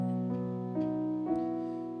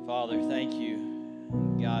Father, thank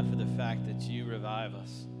you, God, for the fact that you revive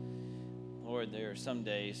us. Lord, there are some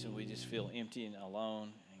days when we just feel empty and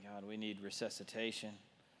alone, and God, we need resuscitation.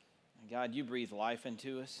 And God, you breathe life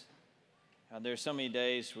into us. God, there are so many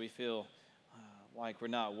days we feel like we're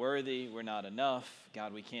not worthy, we're not enough.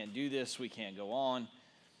 God, we can't do this, we can't go on.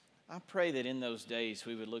 I pray that in those days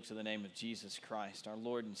we would look to the name of Jesus Christ, our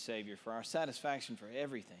Lord and Savior, for our satisfaction for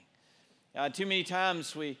everything. God, too many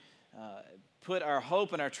times we put our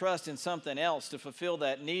hope and our trust in something else to fulfill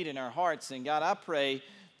that need in our hearts. And God, I pray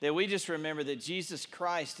that we just remember that Jesus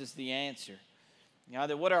Christ is the answer.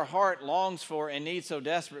 God, that what our heart longs for and needs so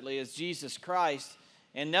desperately is Jesus Christ,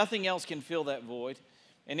 and nothing else can fill that void.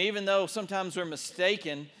 And even though sometimes we're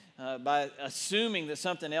mistaken by assuming that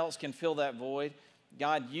something else can fill that void,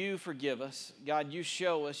 God, you forgive us. God, you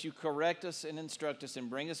show us, you correct us and instruct us and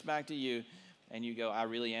bring us back to you. And you go, I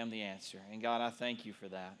really am the answer. And God, I thank you for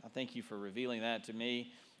that. I thank you for revealing that to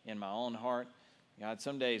me in my own heart. God,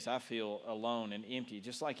 some days I feel alone and empty,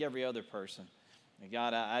 just like every other person. And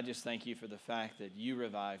God, I just thank you for the fact that you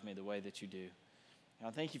revive me the way that you do.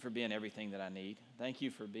 God, thank you for being everything that I need. Thank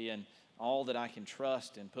you for being all that I can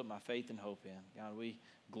trust and put my faith and hope in. God, we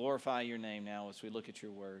glorify your name now as we look at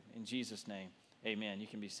your word. In Jesus' name, amen. You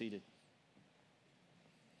can be seated.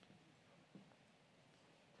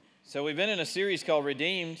 So we've been in a series called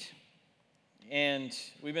Redeemed, and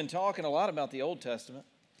we've been talking a lot about the Old Testament.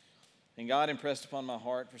 And God impressed upon my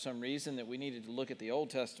heart for some reason that we needed to look at the Old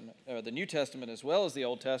Testament, or the New Testament as well as the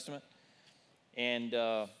Old Testament. And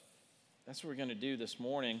that's what we're going to do this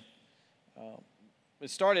morning. It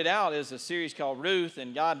started out as a series called Ruth,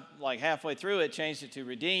 and God, like halfway through it, changed it to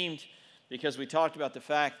Redeemed because we talked about the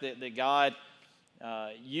fact that God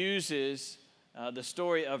uses the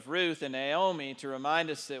story of Ruth and Naomi to remind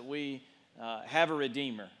us that we have a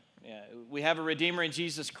Redeemer. We have a Redeemer in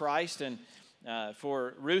Jesus Christ, and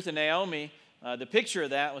for Ruth and Naomi, the picture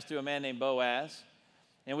of that was through a man named Boaz.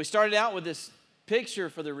 And we started out with this picture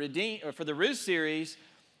for the Ruth series,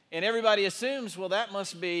 and everybody assumes, well, that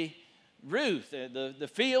must be Ruth, the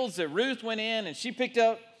fields that Ruth went in, and she picked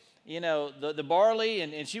up, the barley,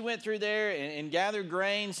 and she went through there and gathered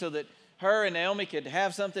grain so that her and Naomi could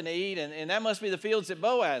have something to eat, and that must be the fields that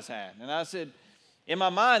Boaz had. And I said, in my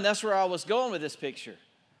mind, that's where I was going with this picture.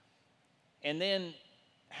 And then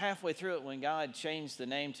halfway through it, when God changed the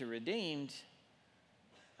name to Redeemed,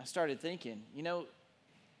 I started thinking,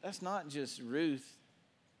 that's not just Ruth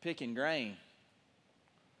picking grain.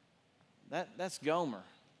 That's Gomer.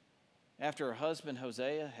 After her husband,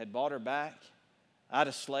 Hosea, had bought her back out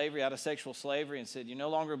of slavery, out of sexual slavery, and said, you're no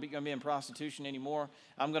longer going to be in prostitution anymore.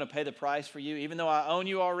 I'm going to pay the price for you. Even though I own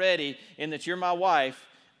you already in that you're my wife,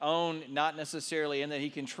 own not necessarily in that he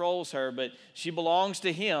controls her, but she belongs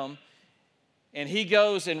to him. And he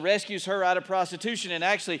goes and rescues her out of prostitution and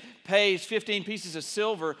actually pays 15 pieces of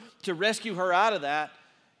silver to rescue her out of that.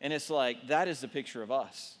 And it's like, that is the picture of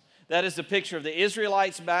us. That is the picture of the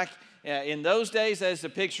Israelites back in those days. That is the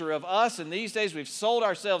picture of us. And these days we've sold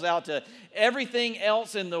ourselves out to everything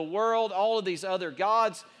else in the world, all of these other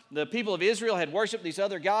gods. The people of Israel had worshiped these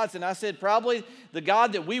other gods. And I said, probably the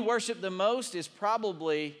God that we worship the most is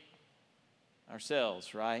probably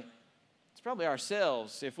ourselves, right? It's probably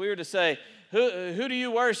ourselves. If we were to say, who do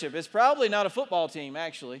you worship? It's probably not a football team,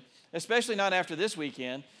 actually, especially not after this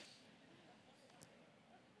weekend.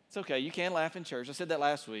 It's okay. You can laugh in church. I said that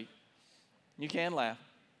last week. You can laugh.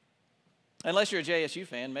 Unless you're a JSU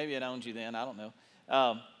fan. Maybe it owns you then. I don't know.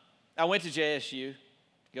 I went to JSU.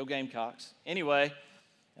 Go Gamecocks. Anyway,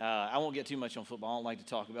 I won't get too much on football. I don't like to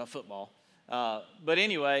talk about football. But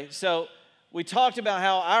anyway, so we talked about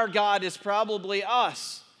how our God is probably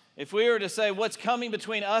us. If we were to say what's coming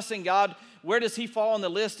between us and God, where does he fall on the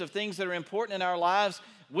list of things that are important in our lives?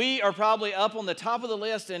 We are probably up on the top of the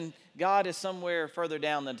list, and God is somewhere further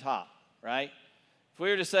down the top, right? If we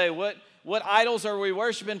were to say what idols are we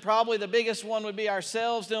worshiping, probably the biggest one would be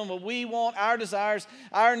ourselves, doing what we want, our desires,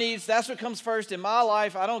 our needs. That's what comes first in my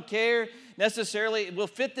life. I don't care necessarily. We'll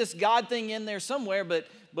fit this God thing in there somewhere,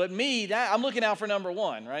 but me, I'm looking out for number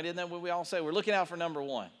one, right? Isn't that what we all say? We're looking out for number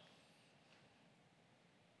one.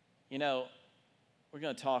 We're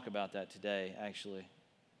going to talk about that today, actually.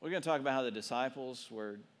 We're going to talk about how the disciples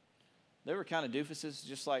were kind of doofuses,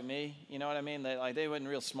 just like me. You know what I mean? They weren't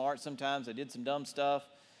real smart sometimes. They did some dumb stuff,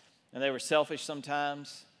 and they were selfish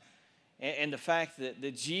sometimes. And the fact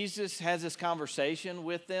that Jesus has this conversation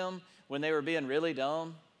with them when they were being really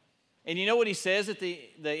dumb. And you know what he says at the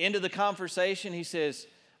end of the conversation? He says,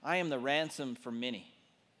 I am the ransom for many.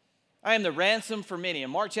 I am the ransom for many.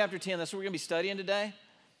 In Mark chapter 10, that's what we're going to be studying today.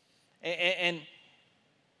 And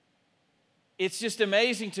it's just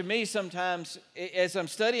amazing to me sometimes as I'm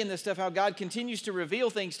studying this stuff, how God continues to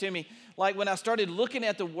reveal things to me. Like when I started looking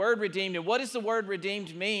at the word redeemed and what does the word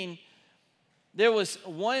redeemed mean, there was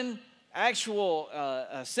one actual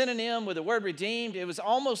synonym with the word redeemed. It was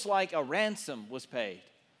almost like a ransom was paid.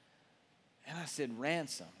 And I said,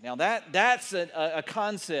 ransom. Now that's a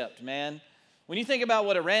concept, man. When you think about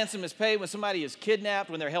what a ransom is paid when somebody is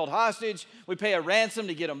kidnapped, when they're held hostage, we pay a ransom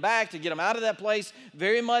to get them back, to get them out of that place.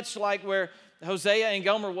 Very much like where Hosea and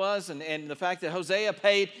Gomer was, and the fact that Hosea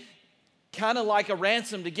paid kind of like a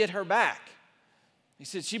ransom to get her back. He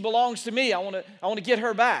said, she belongs to me. I want to get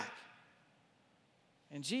her back.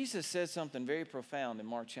 And Jesus said something very profound in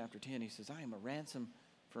Mark chapter 10. He says, I am a ransom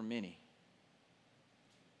for many.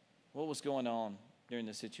 What was going on during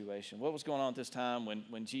this situation? What was going on at this time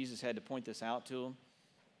when Jesus had to point this out to them?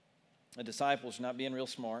 The disciples not being real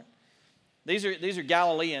smart. These are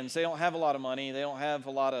Galileans. They don't have a lot of money. They don't have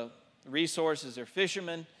a lot of resources. They're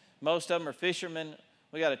fishermen. Most of them are fishermen.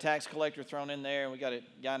 We got a tax collector thrown in there, and we got a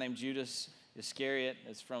guy named Judas Iscariot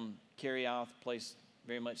that's from Kerioth, a place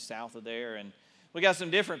very much south of there. And we got some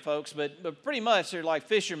different folks, but pretty much they're like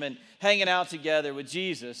fishermen hanging out together with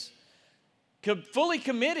Jesus, fully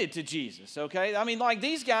committed to Jesus, okay? I mean, like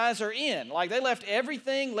these guys are in. Like they left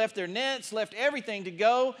everything, left their nets, left everything to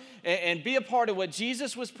go and be a part of what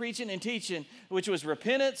Jesus was preaching and teaching, which was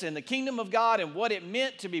repentance and the kingdom of God and what it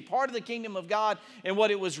meant to be part of the kingdom of God and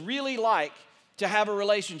what it was really like to have a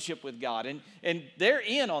relationship with God. And they're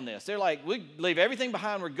in on this. They're like, we leave everything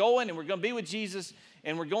behind. We're going and we're going to be with Jesus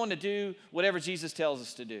and we're going to do whatever Jesus tells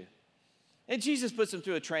us to do. And Jesus puts them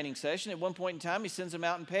through a training session. At one point in time, he sends them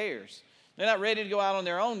out in pairs. They're not ready to go out on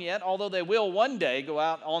their own yet, although they will one day go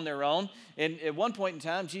out on their own. And at one point in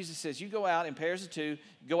time, Jesus says, you go out in pairs of two,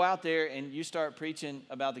 go out there and you start preaching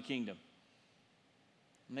about the kingdom.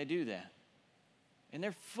 And they do that. And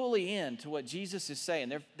they're fully into what Jesus is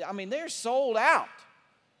saying. They're sold out.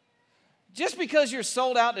 Just because you're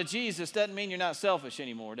sold out to Jesus doesn't mean you're not selfish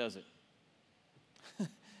anymore, does it?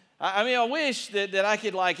 I wish that I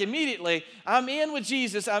could immediately, I'm in with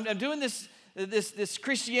Jesus. I'm doing this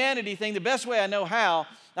Christianity thing the best way I know how.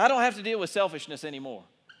 I don't have to deal with selfishness anymore.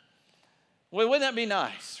 Well, wouldn't that be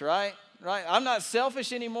nice, right? Right? I'm not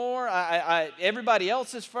selfish anymore. Everybody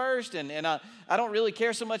else is first, and I don't really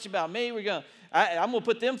care so much about me. I'm going to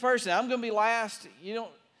put them first, and I'm going to be last. You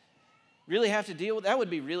don't really have to deal with that. That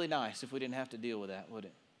would be really nice if we didn't have to deal with that, would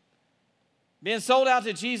it? Being sold out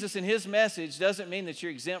to Jesus and his message doesn't mean that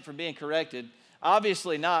you're exempt from being corrected.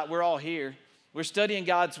 Obviously not. We're all here. We're studying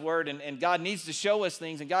God's word, and God needs to show us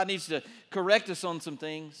things, and God needs to correct us on some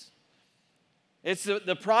things. It's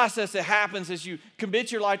the process that happens as you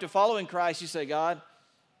commit your life to following Christ. You say, God,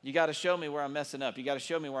 you got to show me where I'm messing up. You got to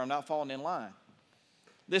show me where I'm not falling in line.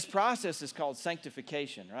 This process is called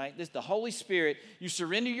sanctification, right? This the Holy Spirit. You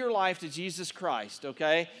surrender your life to Jesus Christ,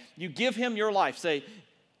 okay? You give him your life. Say,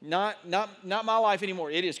 not my life anymore.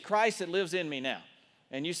 It is Christ that lives in me now.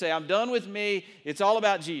 And you say, I'm done with me. It's all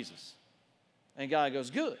about Jesus. And God goes,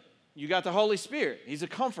 good. You got the Holy Spirit. He's a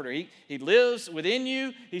comforter. He lives within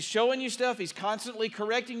you. He's showing you stuff. He's constantly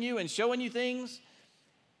correcting you and showing you things.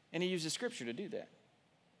 And he uses Scripture to do that.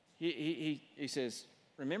 He says,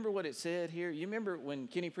 remember what it said here? You remember when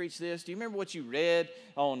Kenny preached this? Do you remember what you read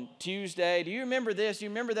on Tuesday? Do you remember this? Do you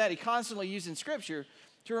remember that? He constantly using Scripture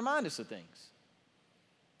to remind us of things.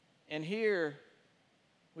 And here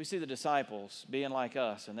we see the disciples being like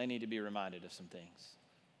us, and they need to be reminded of some things.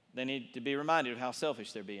 They need to be reminded of how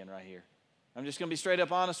selfish they're being right here. I'm just going to be straight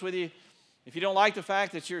up honest with you. If you don't like the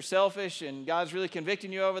fact that you're selfish and God's really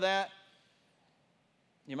convicting you over that,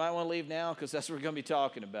 you might want to leave now because that's what we're going to be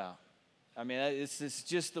talking about. I mean, it's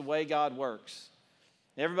just the way God works.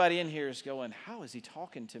 Everybody in here is going, how is he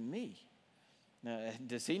talking to me? Now,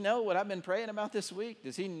 does he know what I've been praying about this week?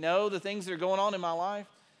 Does he know the things that are going on in my life?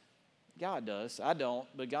 God does. I don't,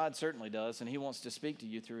 but God certainly does, and he wants to speak to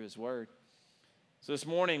you through his word. So this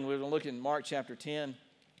morning, we're going to look at Mark chapter 10.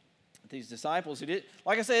 These disciples who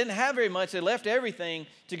like I said, didn't have very much. They left everything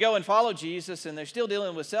to go and follow Jesus, and they're still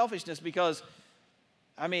dealing with selfishness because,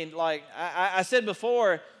 I said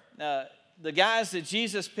before, the guys that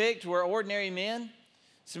Jesus picked were ordinary men.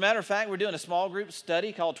 As a matter of fact, we're doing a small group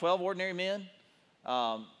study called 12 Ordinary Men.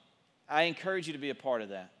 I encourage you to be a part of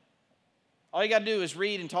that. All you got to do is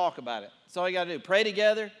read and talk about it. That's all you got to do. Pray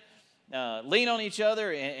together. Lean on each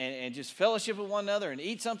other and just fellowship with one another and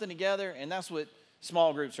eat something together, and that's what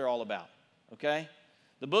small groups are all about, okay?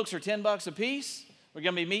 The books are $10 a piece. We're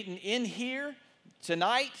going to be meeting in here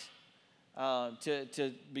tonight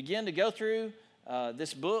to begin to go through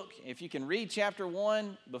this book. If you can read chapter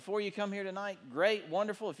 1 before you come here tonight, great,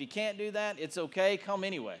 wonderful. If you can't do that, it's okay. Come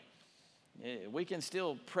anyway. We can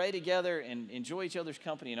still pray together and enjoy each other's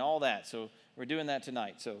company and all that. So we're doing that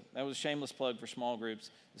tonight. So that was a shameless plug for small groups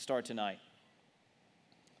to start tonight.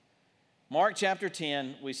 Mark chapter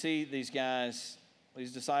 10, we see these guys,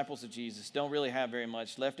 these disciples of Jesus, don't really have very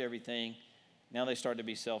much, left everything. Now they start to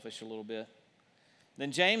be selfish a little bit.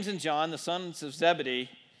 Then James and John, the sons of Zebedee,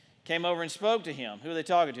 came over and spoke to him. Who are they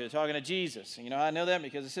talking to? They're talking to Jesus. And you know how I know that?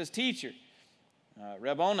 Because it says teacher.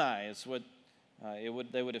 Rabboni is what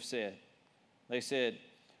they would have said. They said,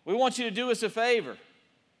 we want you to do us a favor.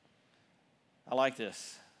 I like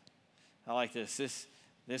this.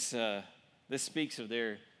 This speaks of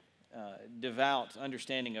their devout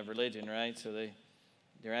understanding of religion, right? So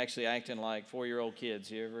they're actually acting like 4-year-old kids.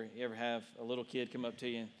 You ever have a little kid come up to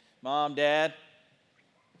you and, Mom, Dad,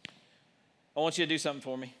 I want you to do something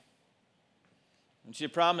for me. I want you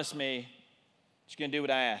to promise me that you're going to do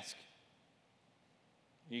what I ask.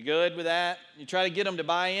 You good with that? You try to get them to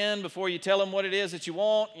buy in before you tell them what it is that you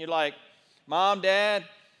want. You're like, Mom, Dad,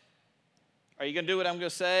 are you going to do what I'm going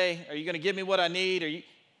to say? Are you going to give me what I need?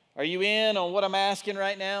 Are you in on what I'm asking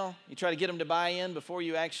right now? You try to get them to buy in before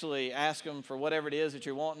you actually ask them for whatever it is that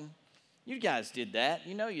you're wanting. You guys did that.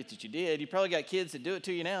 You know that you did. You probably got kids that do it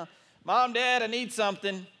to you now. Mom, Dad, I need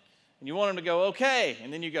something. And you want them to go, okay.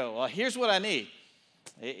 And then you go, well, here's what I need.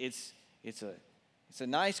 It's a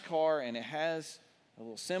nice car, and it has a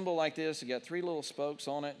little symbol like this. It got 3 little spokes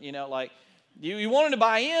on it. You know, like you want them to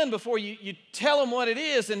buy in before you tell them what it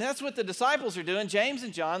is. And that's what the disciples are doing, James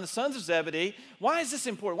and John, the sons of Zebedee. Why is this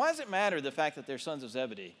important? Why does it matter, the fact that they're sons of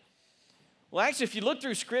Zebedee? Well, actually, if you look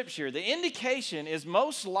through Scripture, the indication is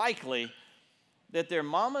most likely that their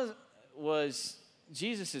mama was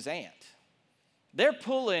Jesus' aunt. They're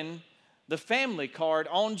pulling the family card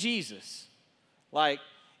on Jesus. Like,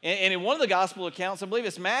 and in one of the gospel accounts, I believe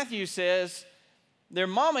it's Matthew, says their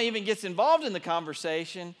mama even gets involved in the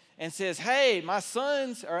conversation and says, hey, my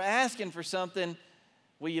sons are asking for something.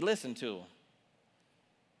 Will you listen to them?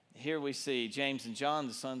 Here we see James and John,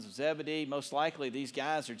 the sons of Zebedee. Most likely these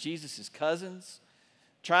guys are Jesus' cousins,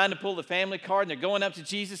 trying to pull the family card, and they're going up to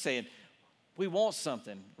Jesus saying, we want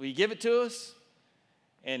something. Will you give it to us?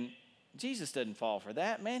 And Jesus doesn't fall for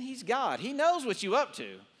that, man. He's God. He knows what you're up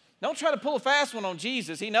to. Don't try to pull a fast one on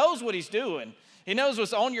Jesus. He knows what he's doing. He knows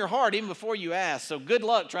what's on your heart even before you ask. So good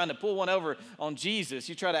luck trying to pull one over on Jesus.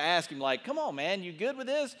 You try to ask him like, come on, man, you good with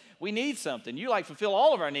this? We need something. You like fulfill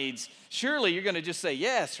all of our needs. Surely you're going to just say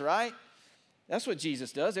yes, right? That's what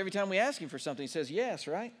Jesus does. Every time we ask him for something, he says yes,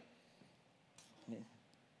 right?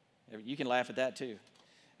 You can laugh at that too.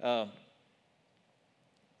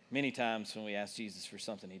 Many times when we ask Jesus for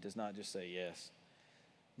something, he does not just say yes.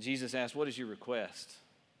 Jesus asked, what is your request?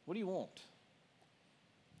 What do you want?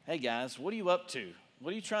 Hey guys, what are you up to?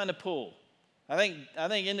 What are you trying to pull? I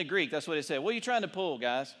think in the Greek, that's what it said. What are you trying to pull,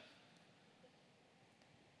 guys?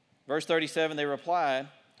 Verse 37, they replied,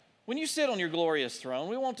 when you sit on your glorious throne,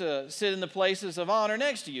 we want to sit in the places of honor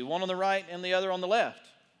next to you, one on the right and the other on the left.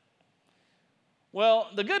 Well,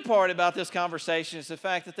 the good part about this conversation is the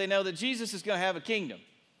fact that they know that Jesus is going to have a kingdom,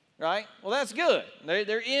 right? Well, that's good.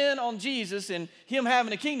 They're in on Jesus and him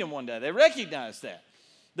having a kingdom one day. They recognize that.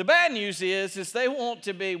 The bad news is they want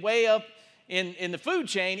to be way up in the food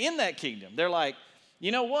chain in that kingdom. They're like,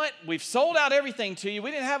 you know what? We've sold out everything to you.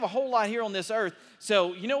 We didn't have a whole lot here on this earth.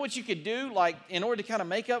 So you know what you could do, like in order to kind of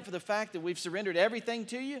make up for the fact that we've surrendered everything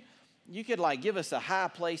to you? You could like give us a high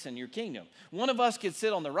place in your kingdom. One of us could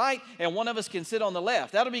sit on the right and one of us can sit on the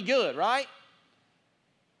left. That'll be good, right?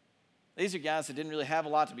 These are guys that didn't really have a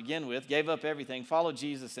lot to begin with, gave up everything, followed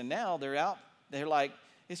Jesus, and now they're out. They're like,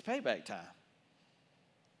 it's payback time.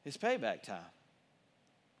 It's payback time.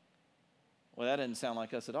 Well, that doesn't sound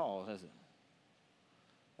like us at all, does it?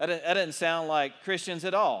 That doesn't sound like Christians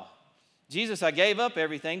at all. Jesus, I gave up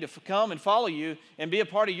everything to come and follow you and be a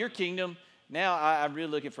part of your kingdom. Now I'm really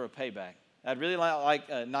looking for a payback. I'd really like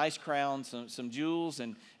a nice crown, some jewels,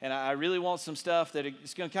 and I really want some stuff that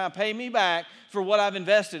is going to kind of pay me back for what I've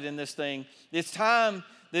invested in this thing. It's time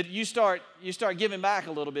that you start giving back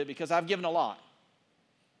a little bit because I've given a lot.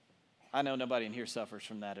 I know nobody in here suffers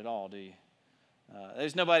from that at all, do you?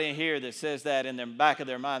 There's nobody in here that says that in the back of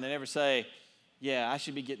their mind. They never say, yeah, I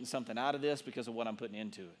should be getting something out of this because of what I'm putting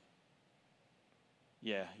into it.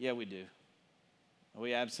 Yeah, we do.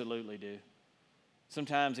 We absolutely do.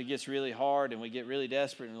 Sometimes it gets really hard and we get really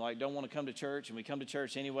desperate and like don't want to come to church, and we come to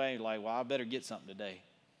church anyway and like, well, I better get something today.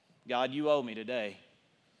 God, you owe me today.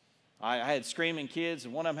 I had screaming kids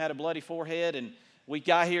and one of them had a bloody forehead and we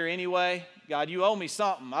got here anyway. God, you owe me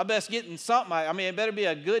something. I best getting something. I mean, it better be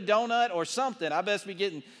a good donut or something. I best be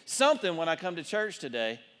getting something when I come to church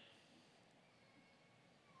today.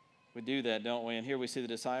 We do that, don't we? And here we see the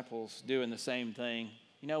disciples doing the same thing.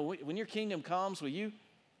 You know, when your kingdom comes, will you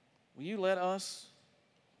let us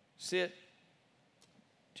sit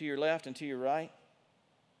to your left and to your right?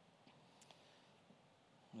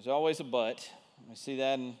 There's always a but. We see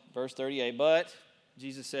that in verse 38. But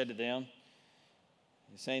Jesus said to them,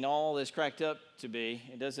 this ain't all it's cracked up to be.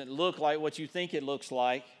 It doesn't look like what you think it looks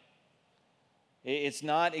like. It's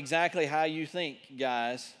not exactly how you think,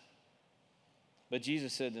 guys. But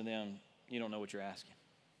Jesus said to them, you don't know what you're asking.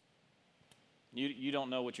 You don't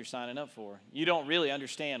know what you're signing up for. You don't really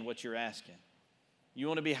understand what you're asking. You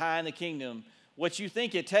want to be high in the kingdom. What you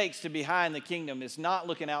think it takes to be high in the kingdom is not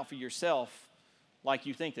looking out for yourself like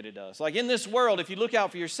you think that it does. Like in this world, if you look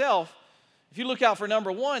out for yourself, if you look out for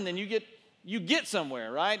number one, then you get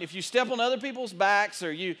somewhere, right? If you step on other people's backs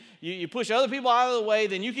or you push other people out of the way,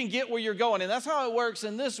 then you can get where you're going. And that's how it works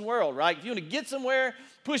in this world, right? If you want to get somewhere,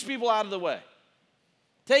 push people out of the way.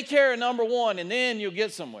 Take care of number one, and then you'll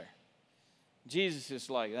get somewhere. Jesus is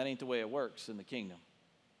like, that ain't the way it works in the kingdom.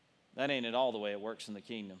 That ain't at all the way it works in the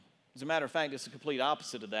kingdom. As a matter of fact, it's the complete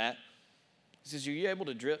opposite of that. He says, are you able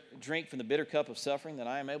to drink from the bitter cup of suffering that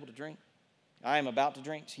I am able to drink? I am about to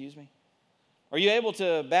drink, excuse me. Are you able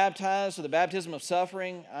to baptize with the baptism of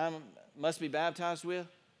suffering I must be baptized with?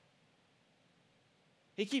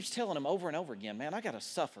 He keeps telling them over and over again, man, I got to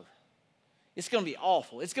suffer. It's going to be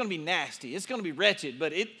awful. It's going to be nasty. It's going to be wretched,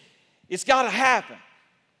 but it's got to happen.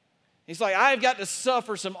 He's like, I've got to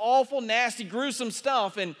suffer some awful, nasty, gruesome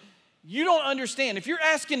stuff, and you don't understand. If you're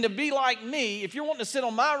asking to be like me, if you're wanting to sit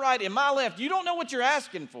on my right and my left, you don't know what you're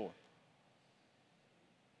asking for.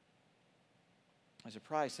 There's a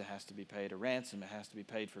price that has to be paid, a ransom that has to be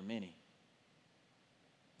paid for many.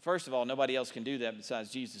 First of all, nobody else can do that besides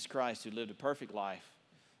Jesus Christ, who lived a perfect life.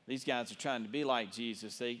 These guys are trying to be like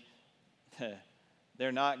Jesus.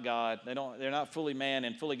 They're not God. They're not fully man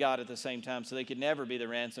and fully God at the same time, so they could never be the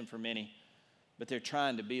ransom for many. But they're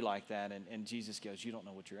trying to be like that, and Jesus goes, you don't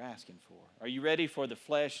know what you're asking for. Are you ready for the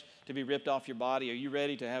flesh to be ripped off your body? Are you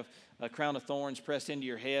ready to have a crown of thorns pressed into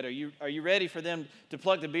your head? Are you ready for them to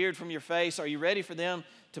pluck the beard from your face? Are you ready for them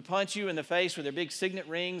to punch you in the face with their big signet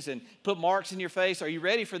rings and put marks in your face? Are you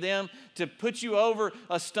ready for them to put you over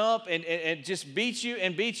a stump and just beat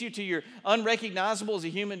you till you're unrecognizable as a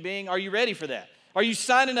human being? Are you ready for that? Are you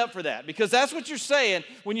signing up for that? Because that's what you're saying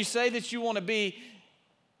when you say that you want to be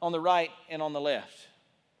on the right and on the left.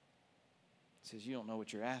 It says you don't know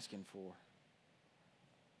what you're asking for.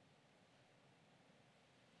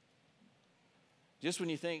 Just when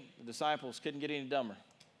you think the disciples couldn't get any dumber.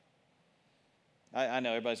 I know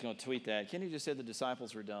everybody's going to tweet that. Kenny just said the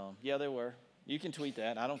disciples were dumb. Yeah, they were. You can tweet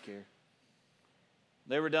that. I don't care.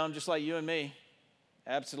 They were dumb just like you and me.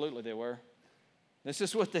 Absolutely they were. This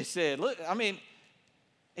is what they said. Look, I mean,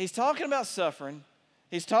 he's talking about suffering.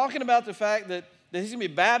 He's talking about the fact that he's going to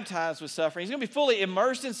be baptized with suffering. He's going to be fully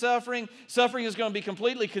immersed in suffering. Suffering is going to be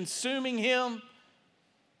completely consuming him.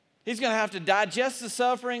 He's going to have to digest the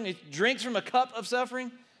suffering. He drinks from a cup of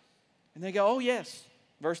suffering. And they go, oh, yes.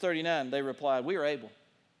 Verse 39, they replied, we are able.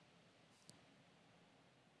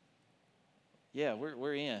 Yeah,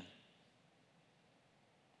 we're in.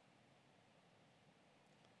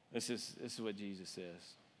 This is what Jesus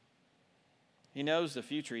says. He knows the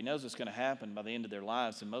future. He knows what's going to happen by the end of their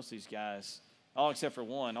lives. And most of these guys, all except for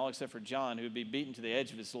one, all except for John, who would be beaten to the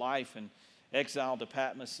edge of his life and exiled to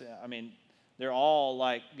Patmos. I mean, they're all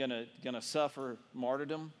like gonna suffer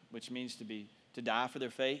martyrdom, which means to die for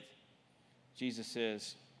their faith. Jesus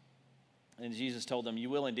says, and Jesus told them, you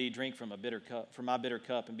will indeed drink from my bitter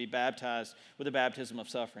cup and be baptized with the baptism of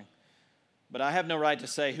suffering. But I have no right to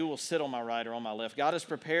say who will sit on my right or on my left. God has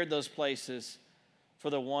prepared those places for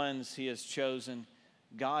the ones he has chosen.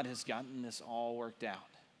 God has gotten this all worked out.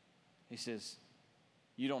 He says,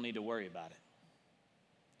 you don't need to worry about it.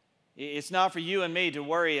 It's not for you and me to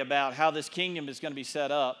worry about how this kingdom is going to be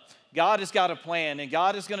set up. God has got a plan, and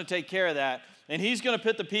God is going to take care of that. And he's going to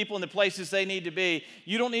put the people in the places they need to be.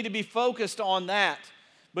 You don't need to be focused on that.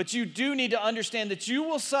 But you do need to understand that you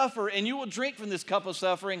will suffer and you will drink from this cup of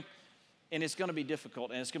suffering. And it's going to be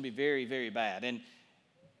difficult, and it's going to be very, very bad. And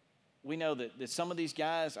we know that some of these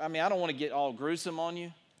guys, I mean, I don't want to get all gruesome on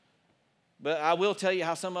you, but I will tell you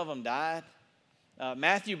how some of them died.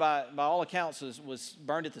 Matthew, by all accounts, was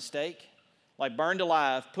burned at the stake, like burned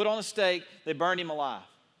alive, put on a stake, they burned him alive.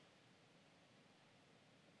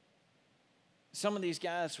 Some of these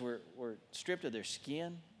guys were stripped of their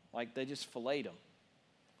skin, like they just filleted them.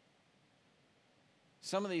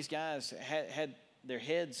 Some of these guys had their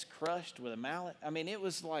heads crushed with a mallet. I mean, it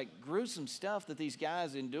was like gruesome stuff that these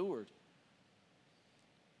guys endured.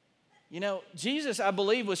 Jesus, I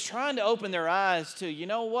believe, was trying to open their eyes to, you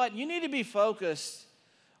know what? You need to be focused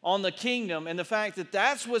on the kingdom and the fact that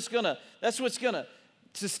that's what's gonna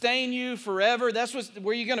sustain you forever. That's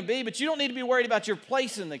where you're gonna be, but you don't need to be worried about your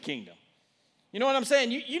place in the kingdom. You know what I'm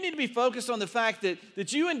saying? You need to be focused on the fact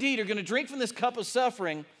that you indeed are gonna drink from this cup of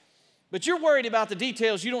suffering, but you're worried about the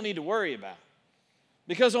details you don't need to worry about.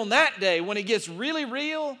 Because on that day, when it gets really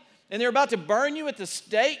real and they're about to burn you at the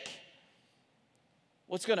stake,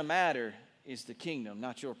 what's gonna matter is the kingdom,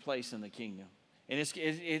 not your place in the kingdom. And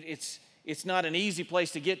it's not an easy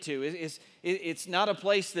place to get to. It's not a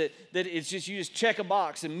place that it's just you just check a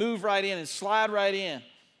box and move right in and slide right in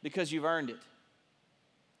because you've earned it.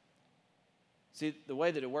 See, the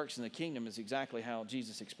way that it works in the kingdom is exactly how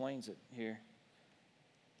Jesus explains it here.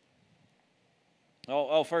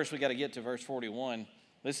 First we got to get to verse 41.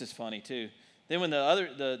 This is funny too. Then when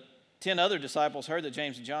the 10 other disciples heard that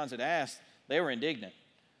James and John had asked, they were indignant.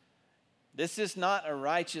 This is not a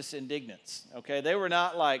righteous indignance, okay? They were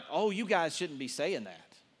not like, oh, you guys shouldn't be saying that.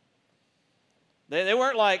 They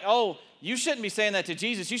weren't like, oh, you shouldn't be saying that to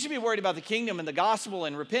Jesus. You should be worried about the kingdom and the gospel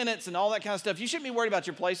and repentance and all that kind of stuff. You shouldn't be worried about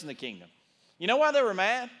your place in the kingdom. You know why they were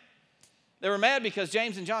mad? They were mad because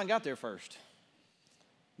James and John got there first.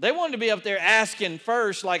 They wanted to be up there asking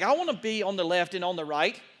first, like, I want to be on the left and on the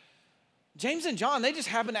right. James and John, they just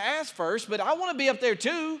happened to ask first, but I want to be up there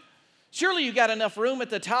too. Surely you got enough room at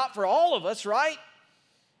the top for all of us, right?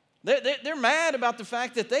 They're mad about the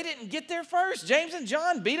fact that they didn't get there first. James and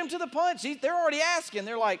John beat them to the punch. They're already asking.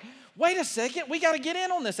 They're like, wait a second, we got to get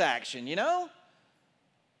in on this action, you know?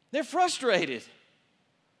 They're frustrated.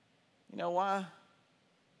 You know why?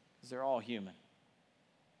 Because they're all human.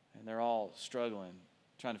 And they're all struggling,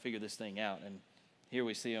 trying to figure this thing out. And here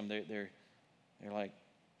we see them, they're like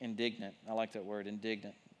indignant. I like that word,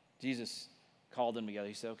 indignant. Jesus called them together.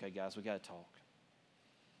 He said, okay, guys, we got to talk.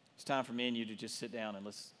 It's time for me and you to just sit down and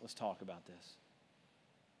let's talk about this.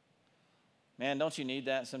 Man, don't you need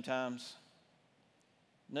that sometimes?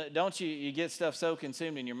 Don't you get stuff so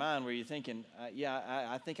consumed in your mind where you're thinking,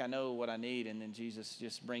 I think I know what I need, and then Jesus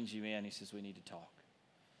just brings you in. He says, we need to talk.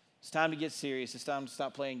 It's time to get serious. It's time to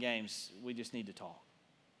stop playing games. We just need to talk.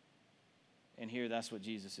 And here, that's what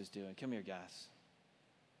Jesus is doing. Come here, guys.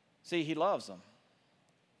 See, he loves them.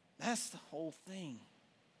 That's the whole thing.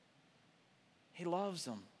 He loves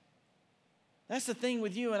them. That's the thing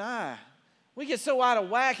with you and I. We get so out of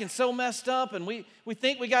whack and so messed up, and we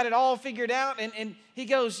think we got it all figured out, and he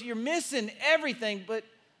goes, you're missing everything, but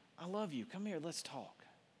I love you. Come here, let's talk.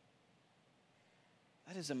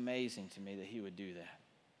 That is amazing to me that he would do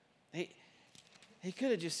that. He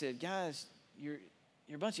could have just said, guys, you're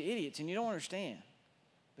a bunch of idiots, and you don't understand.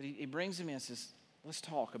 But he brings them in and says, let's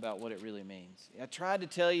talk about what it really means. I tried to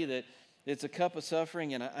tell you that it's a cup of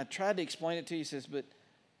suffering, and I tried to explain it to you. He says, but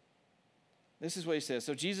this is what he says.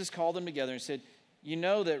 So Jesus called them together and said, you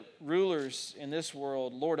know that rulers in this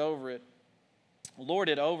world lord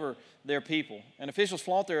it over their people, and officials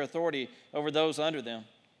flaunt their authority over those under them.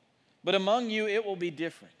 But among you it will be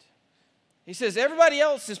different. He says everybody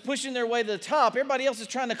else is pushing their way to the top. Everybody else is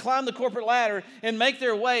trying to climb the corporate ladder and make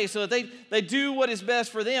their way so that they do what is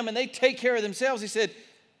best for them and they take care of themselves. He said,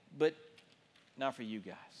 but not for you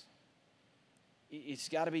guys. It's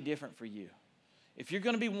got to be different for you. If you're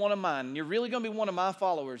going to be one of mine, and you're really going to be one of my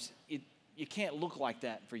followers, you can't look like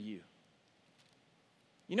that for you.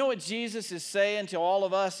 You know what Jesus is saying to all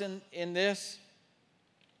of us in this?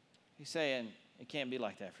 He's saying, it can't be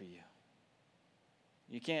like that for you.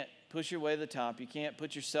 You can't push your way to the top. You can't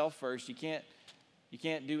put yourself first. You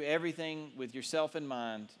can't do everything with yourself in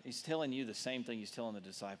mind. He's telling you the same thing he's telling the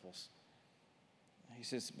disciples. He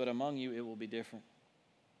says, but among you it will be different.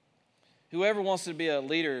 Whoever wants to be a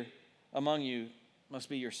leader among you must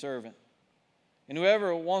be your servant. And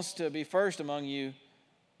whoever wants to be first among you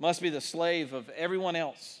must be the slave of everyone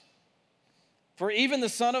else. For even the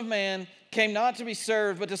Son of Man came not to be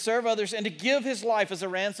served, but to serve others and to give his life as a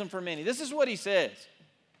ransom for many. This is what he says.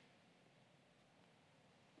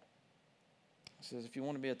 He says, if you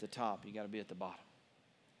want to be at the top, you got to be at the bottom.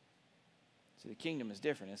 See, the kingdom is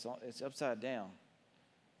different. It's upside down.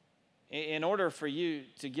 In order for you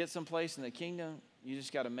to get someplace in the kingdom, you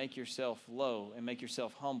just got to make yourself low and make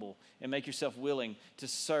yourself humble and make yourself willing to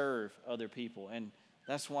serve other people. And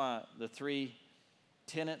that's why the 3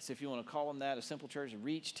 tenets, if you want to call them that, a simple church,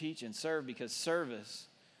 reach, teach, and serve, because service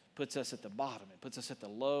puts us at the bottom. It puts us at the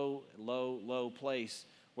low place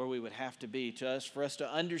where we would have to be for us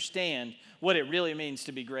to understand what it really means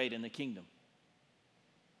to be great in the kingdom.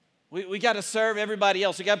 We got to serve everybody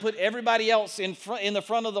else. We got to put everybody else in the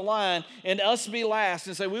front of the line and us be last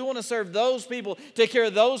and say, we want to serve those people, take care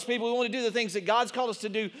of those people. We want to do the things that God's called us to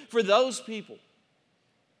do for those people.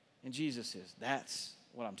 And Jesus says, that's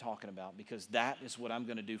what I'm talking about, because that is what I'm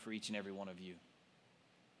going to do for each and every one of you.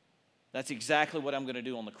 That's exactly what I'm going to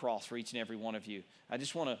do on the cross for each and every one of you. I'm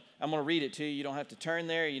going to read it to you. You don't have to turn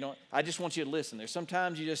there. I just want you to listen. There's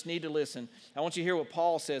sometimes you just need to listen. I want you to hear what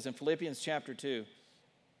Paul says in Philippians chapter 2.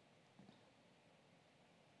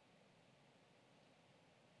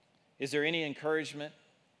 Is there any encouragement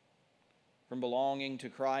from belonging to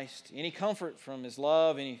Christ? Any comfort from His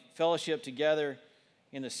love? Any fellowship together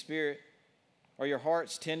in the Spirit? Are your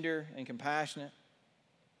hearts tender and compassionate?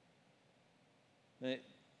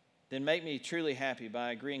 Then make me truly happy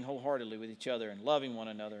by agreeing wholeheartedly with each other and loving one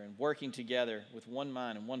another and working together with one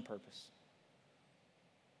mind and one purpose.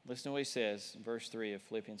 Listen to what he says in verse 3 of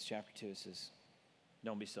Philippians chapter 2. It says,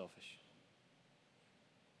 don't be selfish.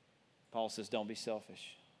 Paul says, don't be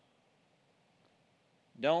selfish.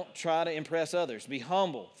 Don't try to impress others. Be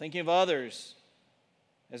humble, thinking of others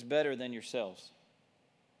as better than yourselves.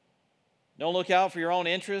 Don't look out for your own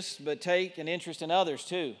interests, but take an interest in others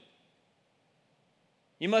too.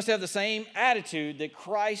 You must have the same attitude that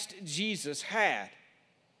Christ Jesus had. It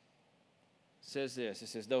says this, it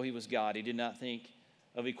says, though He was God, He did not think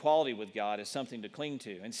of equality with God as something to cling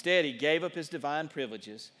to. Instead, He gave up His divine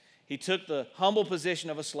privileges. He took the humble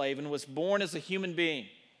position of a slave and was born as a human being.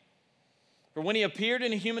 For when He appeared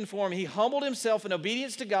in a human form, He humbled Himself in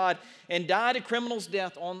obedience to God and died a criminal's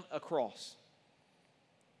death on a cross.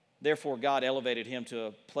 Therefore, God elevated Him to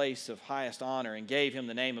a place of highest honor and gave Him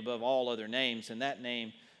the name above all other names. In that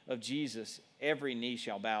name of Jesus, every knee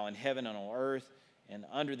shall bow in heaven and on earth and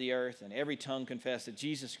under the earth, and every tongue confess that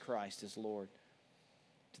Jesus Christ is Lord,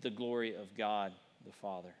 to the glory of God the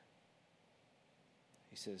Father.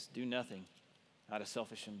 He says, do nothing out of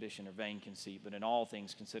selfish ambition or vain conceit, but in all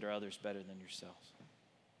things consider others better than yourselves.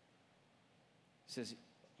 He says,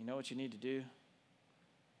 you know what you need to do?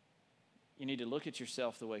 You need to look at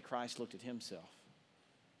yourself the way Christ looked at Himself.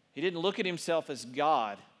 He didn't look at Himself as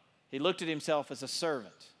God. He looked at Himself as a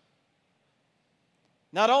servant.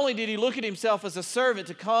 Not only did He look at Himself as a servant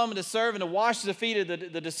to come and to serve and to wash the feet of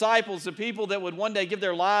the disciples, the people that would one day give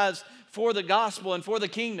their lives for the gospel and for the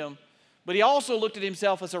kingdom, but He also looked at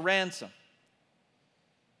Himself as a ransom.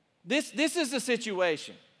 This is the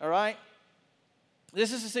situation, all right?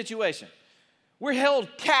 This is the situation. We're held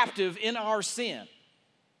captive in our sin.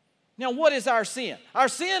 Now, what is our sin? Our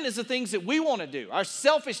sin is the things that we want to do, our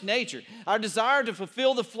selfish nature, our desire to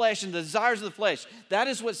fulfill the flesh and the desires of the flesh. That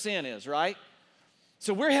is what sin is, right?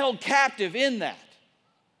 So we're held captive in that.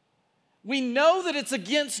 We know that it's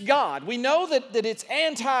against God. We know that it's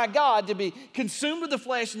anti-God to be consumed with the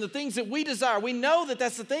flesh and the things that we desire. We know that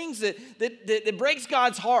that's the things that breaks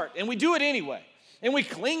God's heart, and we do it anyway. And we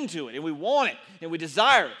cling to it, and we want it, and we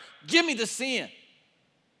desire it. Give me the sin.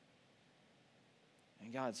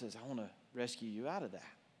 And God says, I want to rescue you out of that.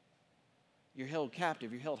 You're held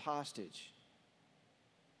captive. You're held hostage.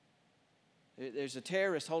 There's a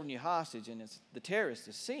terrorist holding you hostage, and the terrorist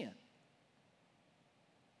is sin.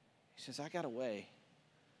 He says, I got a way.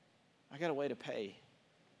 I got a way to pay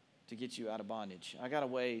to get you out of bondage. I got a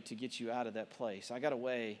way to get you out of that place. I got a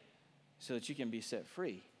way so that you can be set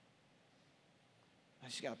free. I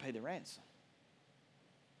just got to pay the ransom.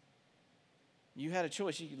 You had a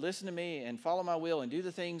choice. You could listen to me and follow my will and do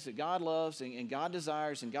the things that God loves and God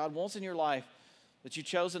desires and God wants in your life, but you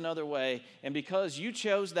chose another way. And because you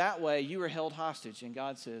chose that way, you were held hostage. And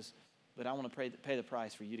God says, but I want to pay the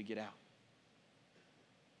price for you to get out.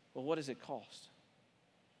 Well, what does it cost?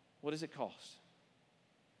 What does it cost?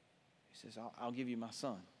 He says, I'll give you my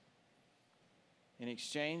son. In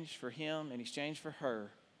exchange for him, in exchange for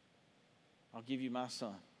her, I'll give you my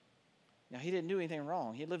son. Now, he didn't do anything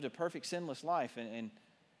wrong. He lived a perfect, sinless life, and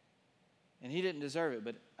he didn't deserve it,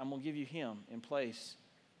 but I'm going to give you him in place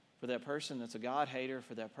for that person that's a God-hater,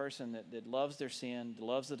 for that person that loves their sin,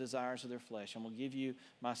 loves the desires of their flesh. I'm going to give you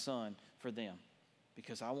my son for them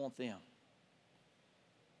because I want them.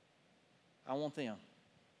 I want them.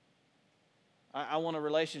 I want a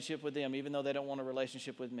relationship with them even though they don't want a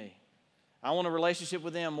relationship with me. I want a relationship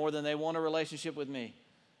with them more than they want a relationship with me.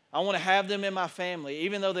 I want to have them in my family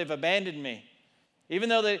even though they've abandoned me. Even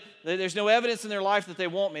though there's no evidence in their life that they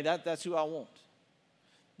want me, that's who I want.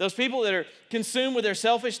 Those people that are consumed with their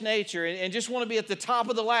selfish nature and just want to be at the top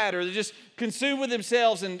of the ladder, they're just consumed with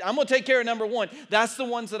themselves and I'm going to take care of number one. That's the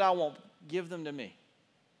ones that I want. Give them to me.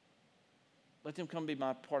 Let them come be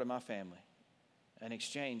part of my family. In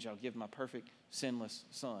exchange, I'll give my perfect, sinless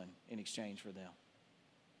son in exchange for them.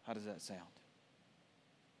 How does that sound?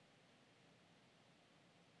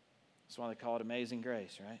 That's why they call it amazing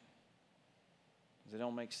grace, right? Because it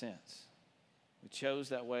don't make sense. We chose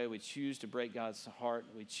that way. We choose to break God's heart.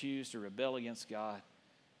 We choose to rebel against God.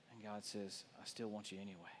 And God says, I still want you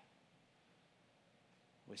anyway.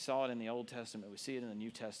 We saw it in the Old Testament. We see it in the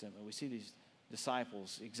New Testament. We see these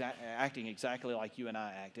disciples acting exactly like you and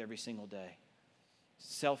I act every single day.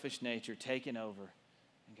 Selfish nature taking over.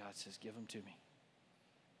 And God says, give them to me.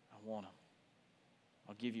 I want them.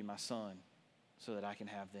 I'll give you my son so that I can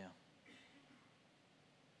have them.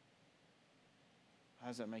 How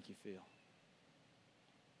does that make you feel?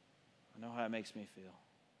 I know how it makes me feel.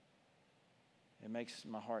 It makes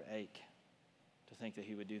my heart ache to think that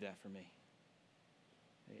he would do that for me.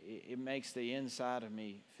 It makes the inside of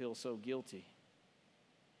me feel so guilty.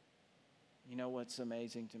 You know what's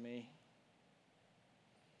amazing to me?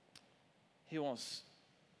 He wants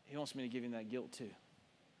me to give him that guilt too.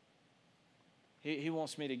 He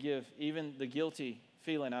wants me to give even the guilty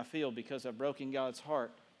feeling I feel because I've broken God's heart.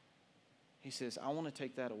 He says, I want to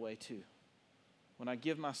take that away too. When I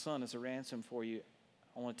give my son as a ransom for you,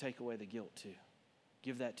 I want to take away the guilt too.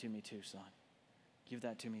 Give that to me too, son. Give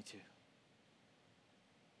that to me too.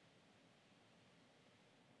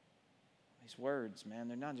 These words, man,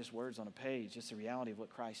 they're not just words on a page. It's the reality of what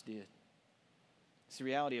Christ did. It's the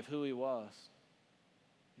reality of who he was.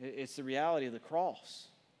 It's the reality of the cross.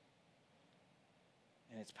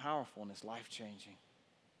 And it's powerful and it's life-changing.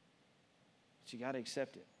 But you got to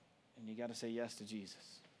accept it. And you got to say yes to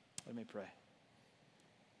Jesus. Let me pray.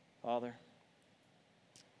 Father,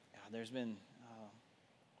 God, there's been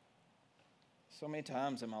so many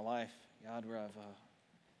times in my life, God, where I've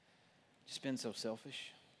just been so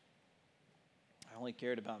selfish. I only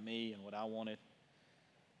cared about me and what I wanted,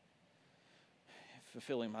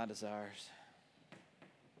 fulfilling my desires.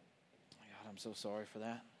 God, I'm so sorry for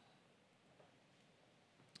that.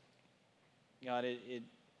 God, it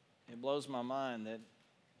blows my mind that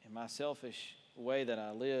in my selfish way that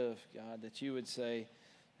I live, God, that you would say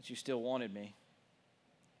that you still wanted me,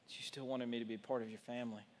 that you still wanted me to be part of your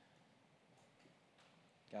family.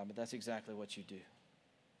 God, but that's exactly what you do.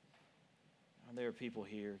 God, there are people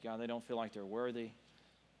here, God, they don't feel like they're worthy.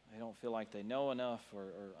 They don't feel like they know enough or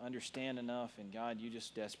understand enough, and God, you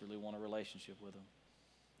just desperately want a relationship with them.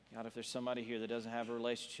 God, if there's somebody here that doesn't have a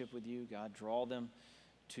relationship with you, God, draw them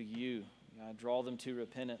to you. God, draw them to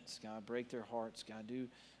repentance. God, break their hearts. God, do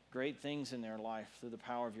great things in their life through the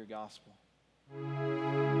power of your gospel.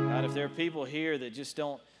 God, if there are people here that just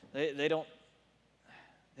don't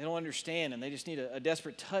understand and they just need a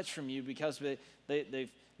desperate touch from you because they've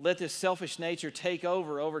let this selfish nature take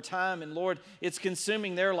over time, and Lord, it's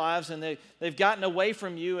consuming their lives, and they've gotten away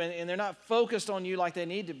from you, and they're not focused on you like they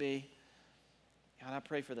need to be. God, I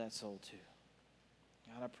pray for that soul too.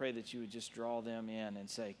 God, I pray that you would just draw them in and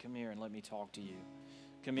say, come here and let me talk to you.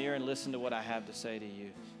 Come here and listen to what I have to say to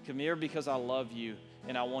you. Come here because I love you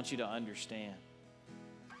and I want you to understand.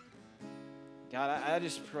 God, I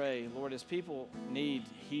just pray, Lord, as people need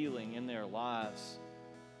healing in their lives,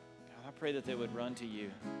 God, I pray that they would run to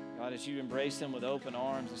you. God, as you embrace them with open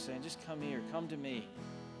arms and saying, just come here, come to me.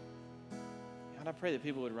 God, I pray that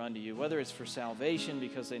people would run to you, whether it's for salvation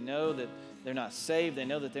because they know that they're not saved, they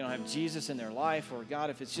know that they don't have Jesus in their life, or God,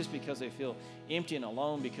 if it's just because they feel empty and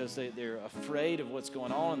alone because they're afraid of what's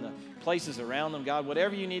going on in the places around them. God,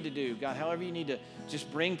 whatever you need to do, God, however you need to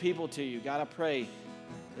just bring people to you, God, I pray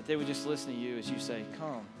that they would just listen to you as you say,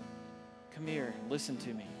 come here, listen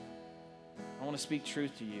to me. I want to speak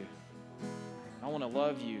truth to you. I want to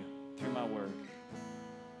love you through my word.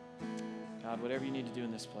 God, whatever you need to do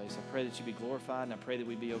in this place, I pray that you be glorified, and I pray that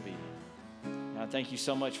we be obedient. God, thank you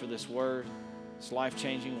so much for this word, this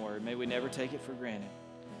life-changing word. May we never take it for granted.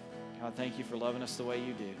 God, thank you for loving us the way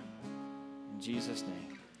you do. In Jesus'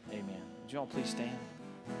 name, amen. Would you all please stand?